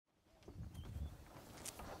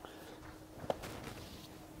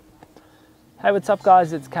Hey, what's up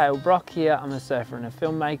guys? It's Kale Brock here. I'm a surfer and a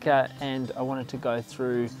filmmaker, and I wanted to go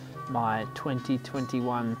through my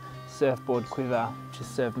 2021 surfboard quiver, which has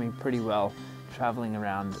served me pretty well traveling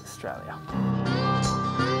around Australia.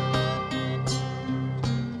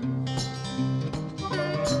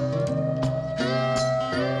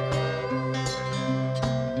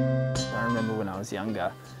 I remember when I was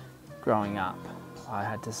younger, growing up, I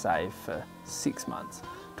had to save for 6 months,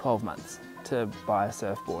 12 months to buy a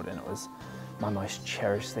surfboard, and it was my most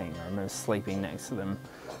cherished thing. I remember sleeping next to them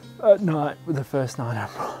at night, the first night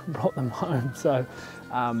I brought them home. So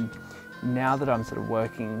now that I'm sort of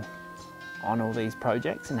working on all these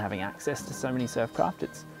projects and having access to so many surfcraft,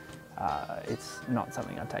 it's not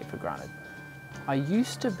something I take for granted. I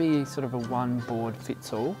used to be sort of a one board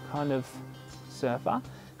fits all kind of surfer.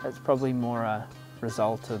 That's probably more a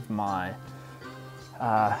result of my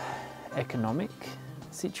economic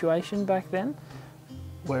situation back then.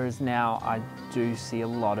 Whereas now I do see a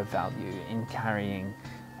lot of value in carrying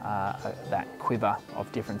that quiver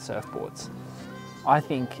of different surfboards. I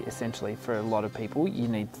think essentially for a lot of people you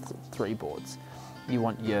need three boards. You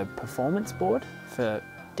want your performance board for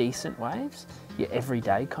decent waves, your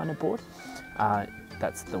everyday kind of board.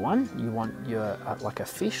 That's the one. You want your like a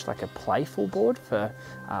fish, like a playful board for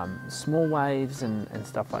small waves and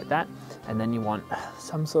stuff like that. And then you want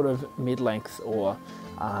some sort of mid-length or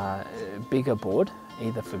bigger board,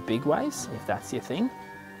 either for big waves, if that's your thing.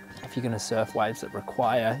 If you're going to surf waves that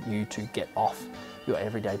require you to get off your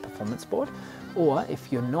everyday performance board, or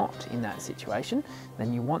if you're not in that situation,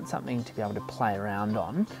 then you want something to be able to play around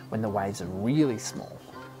on when the waves are really small,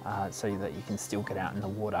 so that you can still get out in the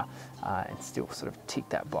water and still sort of tick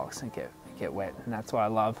that box and get wet. And that's why I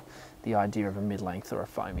love the idea of a mid-length or a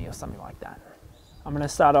foamy or something like that. I'm going to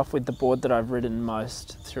start off with the board that I've ridden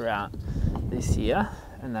most throughout this year,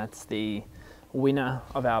 and that's the winner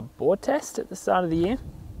of our board test at the start of the year,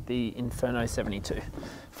 the Inferno 72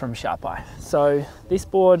 from Sharp Eye. So this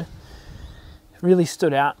board really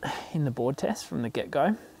stood out in the board test from the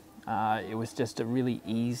get-go. It was just a really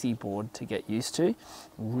easy board to get used to,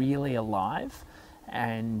 really alive,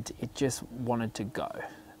 and it just wanted to go.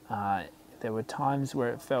 There were times where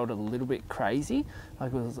it felt a little bit crazy,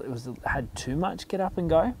 like it had too much get up and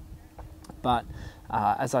go. But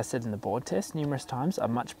as I said in the board test numerous times, I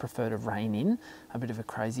much prefer to rein in a bit of a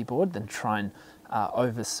crazy board than try and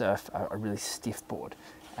over surf a really stiff board.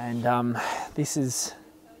 And this has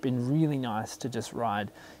been really nice to just ride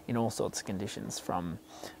in all sorts of conditions, from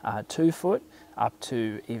 2 foot up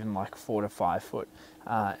to even like 4 to 5 foot,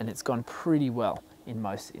 and it's gone pretty well in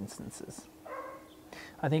most instances.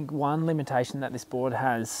 I think one limitation that this board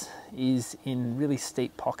has is in really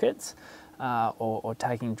steep pockets or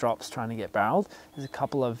taking drops trying to get barreled. There's a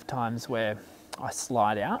couple of times where I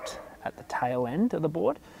slide out at the tail end of the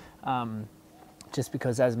board, just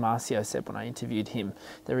because, as Marcio said when I interviewed him,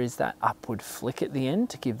 there is that upward flick at the end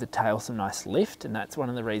to give the tail some nice lift, and that's one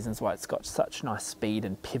of the reasons why it's got such nice speed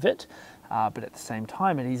and pivot. But at the same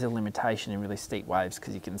time, it is a limitation in really steep waves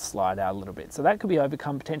because you can slide out a little bit. So that could be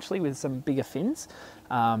overcome potentially with some bigger fins,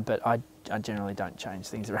 but I generally don't change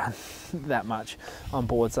things around that much on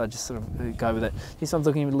boards. I just sort of go with it. This one's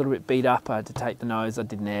looking a little bit beat up. I had to take the nose. I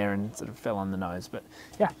did an air and sort of fell on the nose, but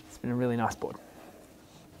yeah, it's been a really nice board.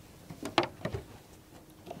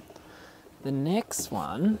 The next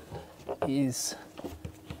one is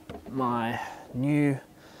my new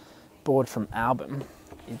board from Album.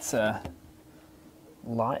 It's a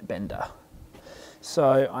light bender.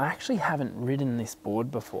 So I actually haven't ridden this board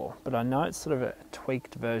before, but I know it's sort of a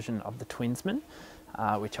tweaked version of the Twinsman,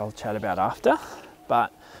 which I'll chat about after.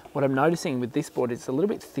 But what I'm noticing with this board, it's a little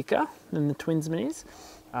bit thicker than the Twinsman is.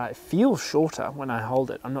 It feels shorter when I hold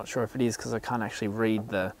it. I'm not sure if it is because I can't actually read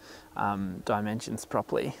the dimensions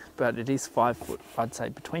properly, but it is 5 foot, I'd say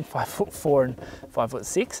between 5'4" and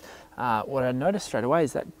 5'6". What I noticed straight away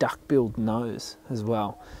is that duck-billed nose as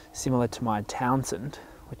well, similar to my Townsend,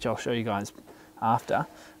 which I'll show you guys after.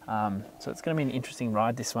 So it's going to be an interesting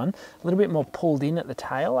ride, this one. A little bit more pulled in at the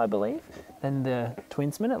tail, I believe, than the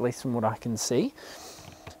Twinsman, at least from what I can see.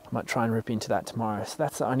 I might try and rip into that tomorrow. So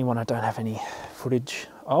that's the only one I don't have any footage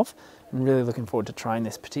of. I'm really looking forward to trying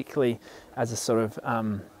this, particularly as a sort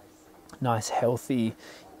of nice healthy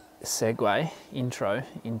segue intro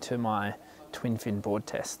into my twin fin board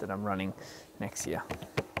test that I'm running next year.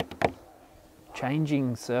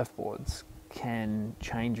 Changing surfboards can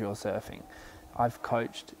change your surfing. I've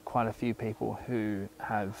coached quite a few people who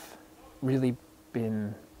have really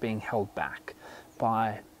been being held back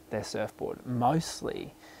by their surfboard,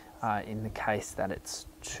 mostly in the case that it's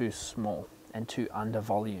too small. and too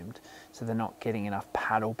under-volumed. So they're not getting enough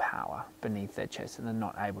paddle power beneath their chest and they're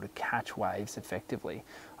not able to catch waves effectively.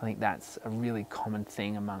 I think that's a really common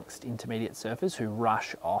thing amongst intermediate surfers who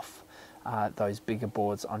rush off those bigger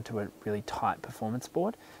boards onto a really tight performance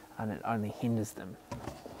board, and it only hinders them.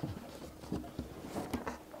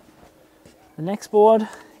 The next board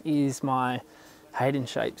is my Hayden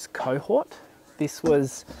Shapes Cohort. This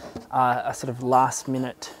was a sort of last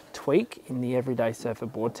minute tweak in the Everyday Surfer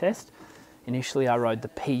board test. Initially I rode the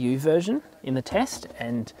PU version in the test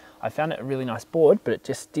and I found it a really nice board, but it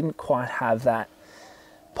just didn't quite have that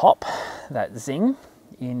pop, that zing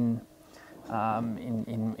in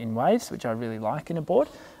waves, which I really like in a board,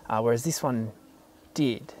 whereas this one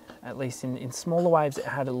did. At least in smaller waves it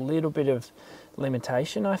had a little bit of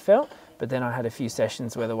limitation, I felt, but then I had a few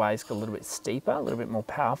sessions where the waves got a little bit steeper, a little bit more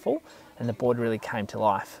powerful, and the board really came to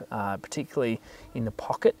life, particularly in the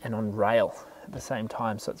pocket and on rail at the same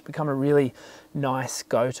time. So it's become a really nice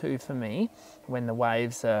go-to for me when the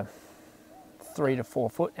waves are 3 to 4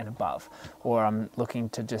 foot and above, or I'm looking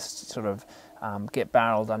to just sort of get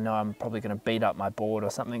barreled. I know I'm probably going to beat up my board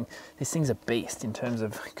or something. This thing's a beast in terms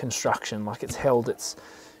of construction. Like it's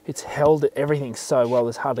held everything so well.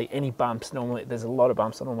 There's hardly any bumps. Normally there's a lot of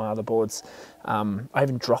bumps on all my other boards. I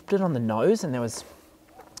even dropped it on the nose and there was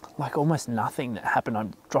like almost nothing that happened. I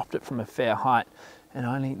dropped it from a fair height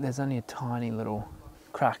and there's only a tiny little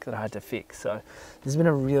crack that I had to fix. So this has been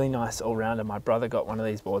a really nice all-rounder. My brother got one of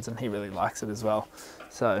these boards and he really likes it as well.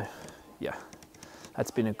 So yeah,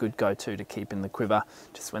 that's been a good go-to to keep in the quiver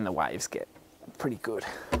just when the waves get pretty good.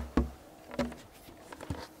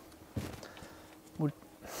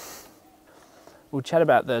 We'll chat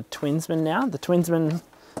about the Twinsman now. The Twinsman,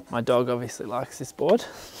 my dog obviously likes this board.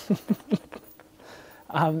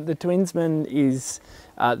 The Twinsman is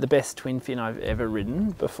the best twin fin I've ever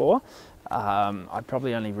ridden before. I'd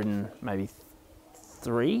probably only ridden maybe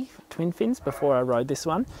 3 twin fins before I rode this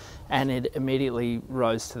one, and it immediately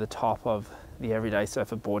rose to the top of the Everyday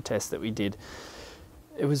Surfer board test that we did.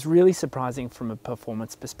 It was really surprising from a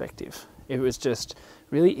performance perspective. It was just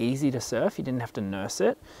really easy to surf. You didn't have to nurse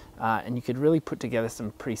it, and you could really put together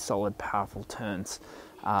some pretty solid, powerful turns.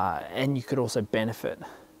 And you could also benefit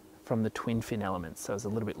from the twin fin elements, so it was a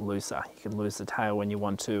little bit looser. You could lose the tail when you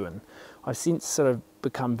want to, and I've since sort of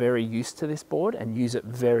become very used to this board and use it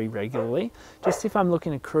very regularly. Just if I'm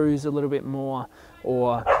looking to cruise a little bit more,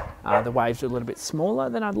 or the waves are a little bit smaller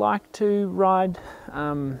than I'd like to ride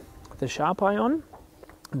the Sharp Eye on,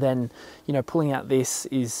 then pulling out this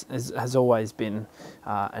has always been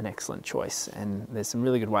an excellent choice. And there's some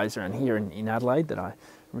really good waves around here in Adelaide that I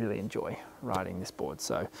really enjoy riding this board.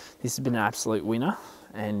 So this has been an absolute winner,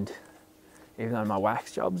 and even though my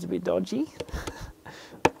wax job's a bit dodgy,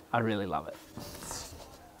 I really love it.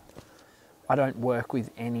 I don't work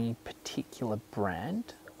with any particular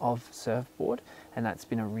brand of surfboard, and that's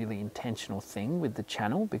been a really intentional thing with the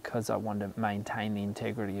channel because I want to maintain the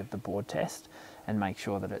integrity of the board test and make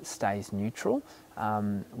sure that it stays neutral.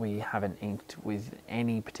 We haven't inked with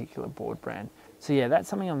any particular board brand. So yeah, that's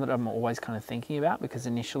something that I'm always kind of thinking about, because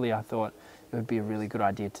initially I thought it would be a really good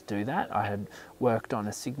idea to do that. I had worked on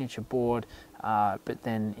a signature board, but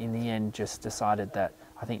then in the end just decided that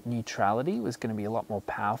I think neutrality was going to be a lot more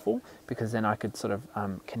powerful, because then I could sort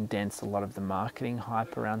of condense a lot of the marketing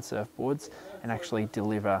hype around surfboards and actually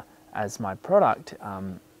deliver as my product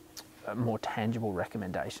more tangible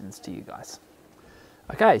recommendations to you guys.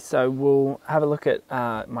 Okay, so we'll have a look at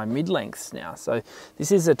my mid-lengths now. So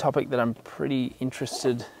this is a topic that I'm pretty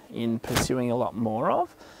interested in pursuing a lot more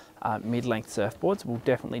of, mid-length surfboards. We'll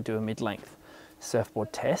definitely do a mid-length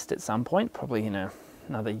surfboard test at some point, probably in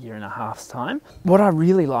another 1.5 years' time. What I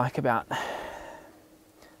really like about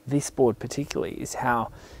this board particularly is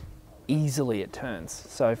how easily it turns.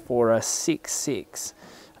 So for a 6'6"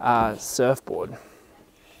 surfboard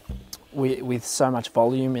with so much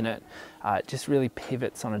volume in it, it just really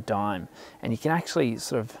pivots on a dime, and you can actually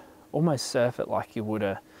sort of almost surf it like you would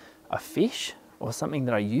a fish, or something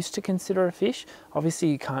that I used to consider a fish. Obviously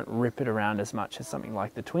you can't rip it around as much as something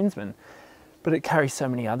like the Twinsman, but it carries so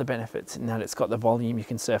many other benefits in that it's got the volume. You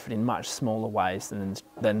can surf it in much smaller waves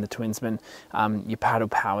than the Twinsman. Your paddle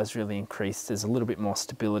power is really increased. There's a little bit more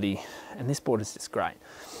stability, and this board is just great.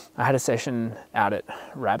 I had a session out at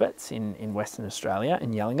Rabbits in Western Australia,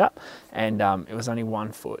 in Yallingup, and it was only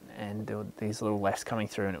 1 foot, and there were these little lefts coming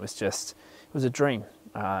through, and it was a dream.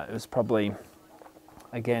 It was probably,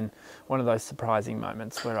 again, one of those surprising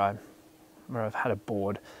moments where I've had a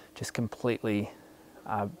board just completely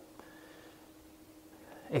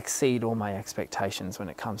exceed all my expectations when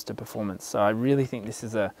it comes to performance. So I really think this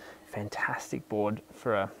is a fantastic board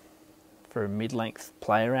for for a mid-length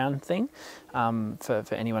play around thing, for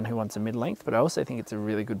anyone who wants a mid-length, but I also think it's a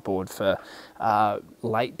really good board for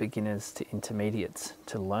late beginners to intermediates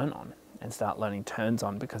to learn on and start learning turns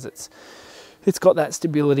on, because it's got that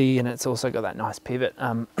stability and it's also got that nice pivot.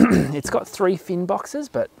 It's got 3 fin boxes,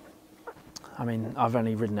 but I mean, I've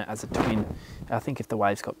only ridden it as a twin. I think if the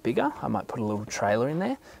waves got bigger, I might put a little trailer in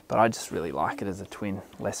there, but I just really like it as a twin,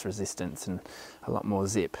 less resistance and a lot more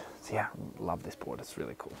zip. So yeah, love this board, it's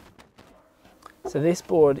really cool. So this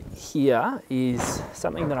board here is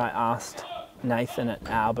something that I asked Nathan at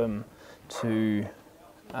Album to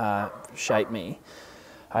shape me.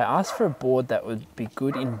 I asked for a board that would be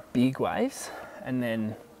good in big waves, and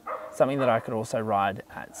then something that I could also ride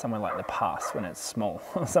at somewhere like the Pass when it's small,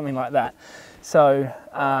 or something like that. So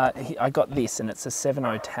I got this, and it's a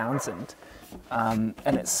 7.0 Townsend, and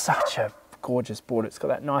it's such a gorgeous board. It's got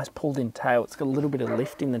that nice pulled in tail. It's got a little bit of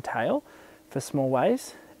lift in the tail for small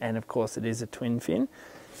waves, and of course it is a twin fin.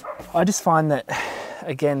 I just find that,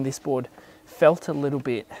 again, this board felt a little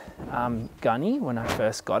bit gunny when I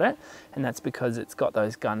first got it, and that's because it's got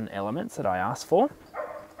those gun elements that I asked for.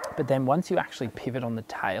 But then once you actually pivot on the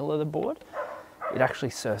tail of the board, it actually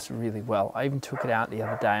surfs really well. I even took it out the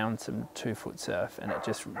other day on some 2-foot surf, and it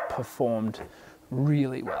just performed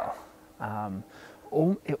really well.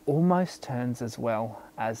 It almost turns as well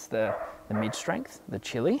as the mid-strength, the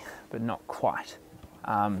Chili, but not quite.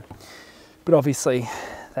 But obviously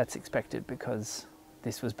that's expected, because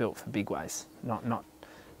this was built for big waves, not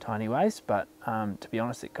tiny waves, but to be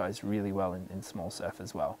honest, it goes really well in small surf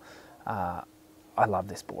as well. I love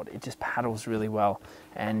this board. It just paddles really well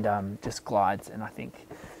and just glides, and I think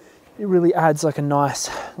it really adds like a nice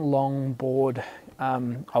long board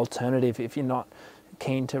alternative if you're not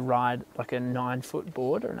keen to ride like a 9-foot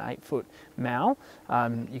board or an 8-foot Mal.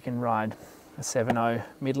 You can ride a 7.0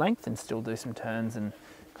 mid-length and still do some turns and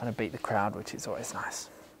kind of beat the crowd, which is always nice.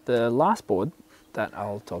 The last board that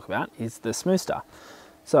I'll talk about is the Smooth Star.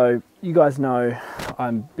 So you guys know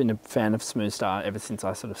I've been a fan of Smooth Star ever since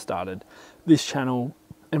I sort of started this channel,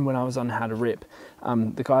 and when I was on How to Rip,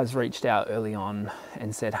 the guys reached out early on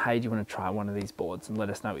and said, hey, do you want to try one of these boards and let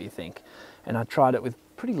us know what you think? And I tried it with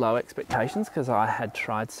pretty low expectations, because I had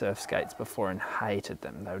tried surf skates before and hated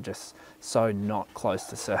them. They were just so not close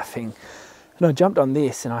to surfing. And I jumped on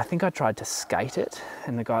this, and I think I tried to skate it,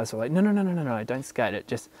 and the guys were like, no, don't skate it,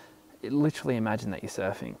 just literally imagine that you're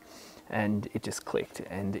surfing. And it just clicked,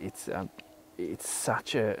 and it's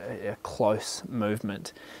such a close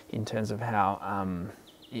movement in terms of how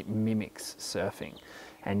it mimics surfing,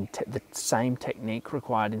 and the same technique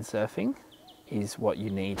required in surfing is what you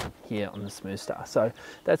need here on the Smooth Star. So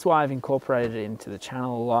that's why I've incorporated it into the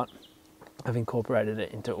channel a lot. I've incorporated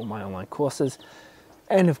it into all my online courses,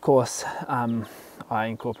 and of course I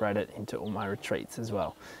incorporate it into all my retreats as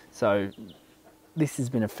well. So this has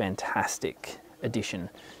been a fantastic addition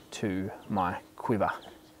to my quiver,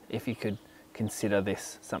 if you could consider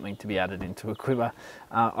this something to be added into a quiver.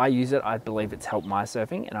 I use it, I believe it's helped my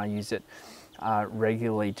surfing, and I use it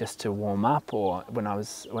regularly just to warm up, or when I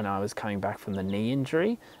was coming back from the knee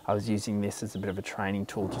injury, I was using this as a bit of a training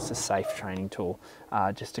tool, just a safe training tool,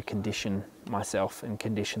 just to condition myself and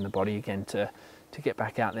condition the body again to get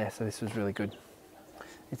back out there. So this was really good.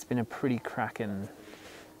 It's been a pretty cracking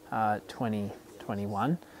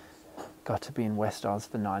 2021. Got to be in West Oz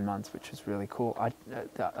for 9 months, which was really cool.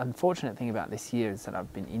 The unfortunate thing about this year is that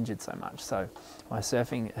I've been injured so much, so my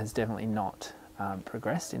surfing has definitely not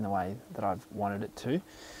progressed in the way that I've wanted it to.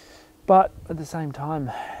 But at the same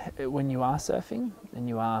time, when you are surfing and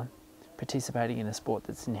you are participating in a sport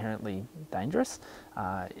that's inherently dangerous,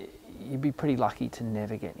 you'd be pretty lucky to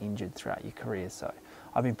never get injured throughout your career. So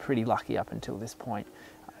I've been pretty lucky up until this point.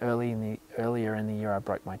 Earlier in the year I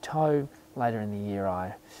broke my toe, later in the year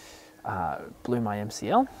I blew my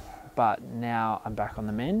MCL, but now I'm back on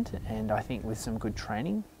the mend, and I think with some good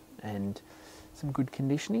training and some good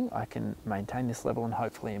conditioning I can maintain this level and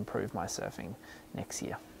hopefully improve my surfing next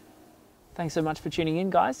year. Thanks so much for tuning in,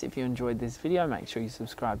 guys. If you enjoyed this video, make sure you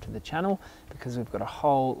subscribe to the channel, because we've got a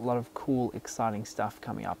whole lot of cool, exciting stuff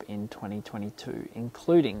coming up in 2022,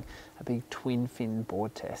 including a big twin fin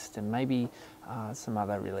board test and maybe some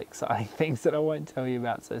other really exciting things that I won't tell you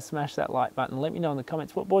about. So smash that like button. Let me know in the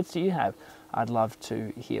comments, what boards do you have? I'd love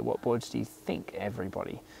to hear what boards do you think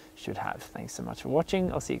everybody should have. Thanks so much for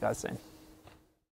watching. I'll see you guys soon.